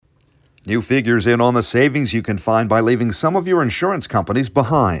New figures in on the savings you can find by leaving some of your insurance companies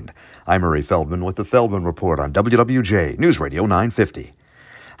behind. I'm Murray Feldman with the Feldman Report on WWJ News Radio 950.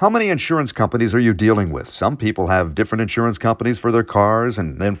 How many insurance companies are you dealing with? Some people have different insurance companies for their cars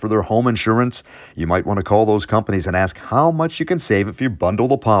and then for their home insurance. You might want to call those companies and ask how much you can save if you bundle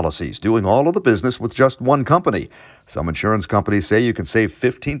the policies, doing all of the business with just one company. Some insurance companies say you can save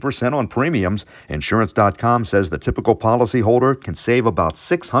 15% on premiums. Insurance.com says the typical policyholder can save about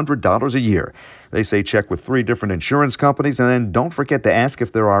 $600 a year. They say check with 3 different insurance companies and then don't forget to ask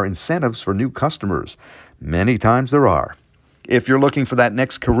if there are incentives for new customers. Many times there are. If you're looking for that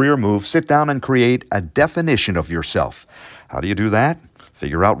next career move, sit down and create a definition of yourself. How do you do that?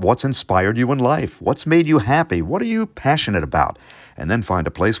 Figure out what's inspired you in life. What's made you happy? What are you passionate about? And then find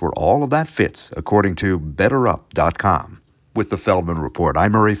a place where all of that fits, according to BetterUp.com. With the Feldman Report,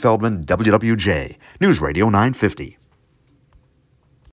 I'm Murray Feldman, WWJ, News Radio 950.